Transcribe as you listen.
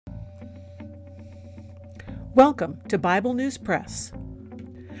Welcome to Bible News Press.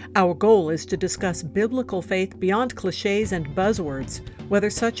 Our goal is to discuss biblical faith beyond cliches and buzzwords, whether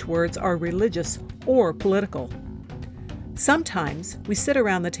such words are religious or political. Sometimes we sit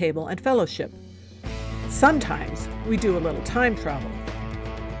around the table and fellowship. Sometimes we do a little time travel.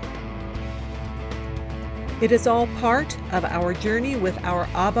 It is all part of our journey with our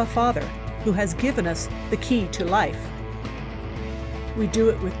Abba Father, who has given us the key to life. We do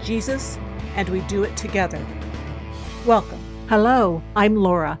it with Jesus, and we do it together. Welcome. Hello, I'm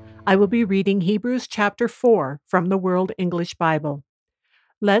Laura. I will be reading Hebrews chapter 4 from the World English Bible.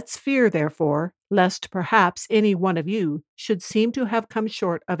 Let's fear, therefore, lest perhaps any one of you should seem to have come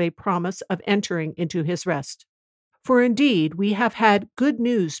short of a promise of entering into his rest. For indeed we have had good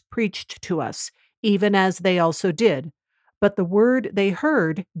news preached to us, even as they also did. But the word they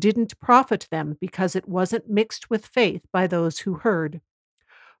heard didn't profit them because it wasn't mixed with faith by those who heard.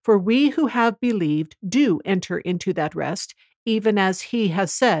 For we who have believed do enter into that rest, even as he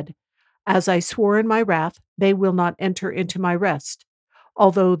has said, "As I swore in my wrath, they will not enter into my rest,"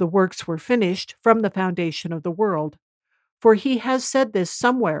 although the works were finished from the foundation of the world. For he has said this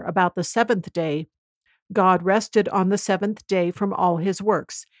somewhere about the seventh day. God rested on the seventh day from all his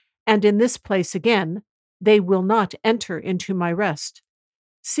works, and in this place again, "They will not enter into my rest."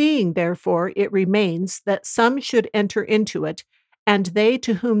 Seeing, therefore, it remains that some should enter into it, and they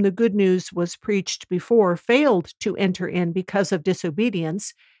to whom the good news was preached before failed to enter in because of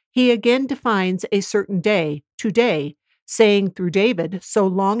disobedience, he again defines a certain day, today, saying through David so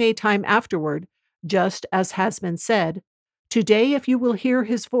long a time afterward, just as has been said, "Today if you will hear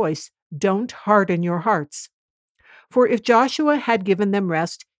his voice, don't harden your hearts." For if Joshua had given them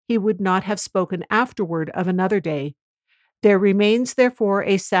rest, he would not have spoken afterward of another day. There remains therefore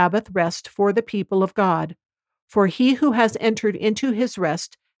a Sabbath rest for the people of God. For he who has entered into his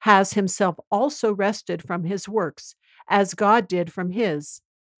rest has himself also rested from his works, as God did from his.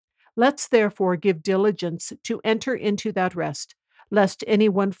 Let's therefore give diligence to enter into that rest, lest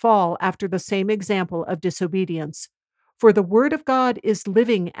anyone fall after the same example of disobedience. For the word of God is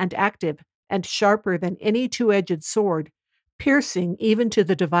living and active, and sharper than any two-edged sword, piercing even to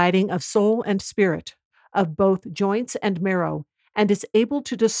the dividing of soul and spirit, of both joints and marrow, and is able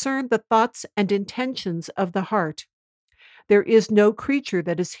to discern the thoughts and intentions of the heart. There is no creature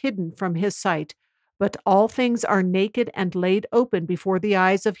that is hidden from his sight, but all things are naked and laid open before the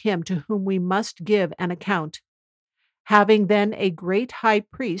eyes of him to whom we must give an account. Having then a great high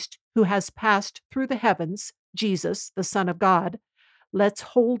priest who has passed through the heavens, Jesus, the Son of God, let's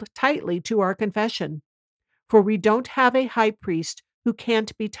hold tightly to our confession. For we don't have a high priest who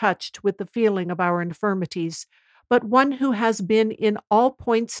can't be touched with the feeling of our infirmities, but one who has been in all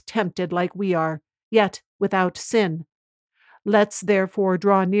points tempted like we are, yet without sin. Let's therefore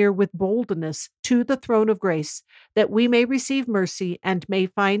draw near with boldness to the throne of grace, that we may receive mercy and may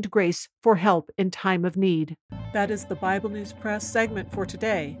find grace for help in time of need. That is the Bible News Press segment for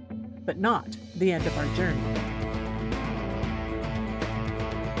today, but not the end of our journey.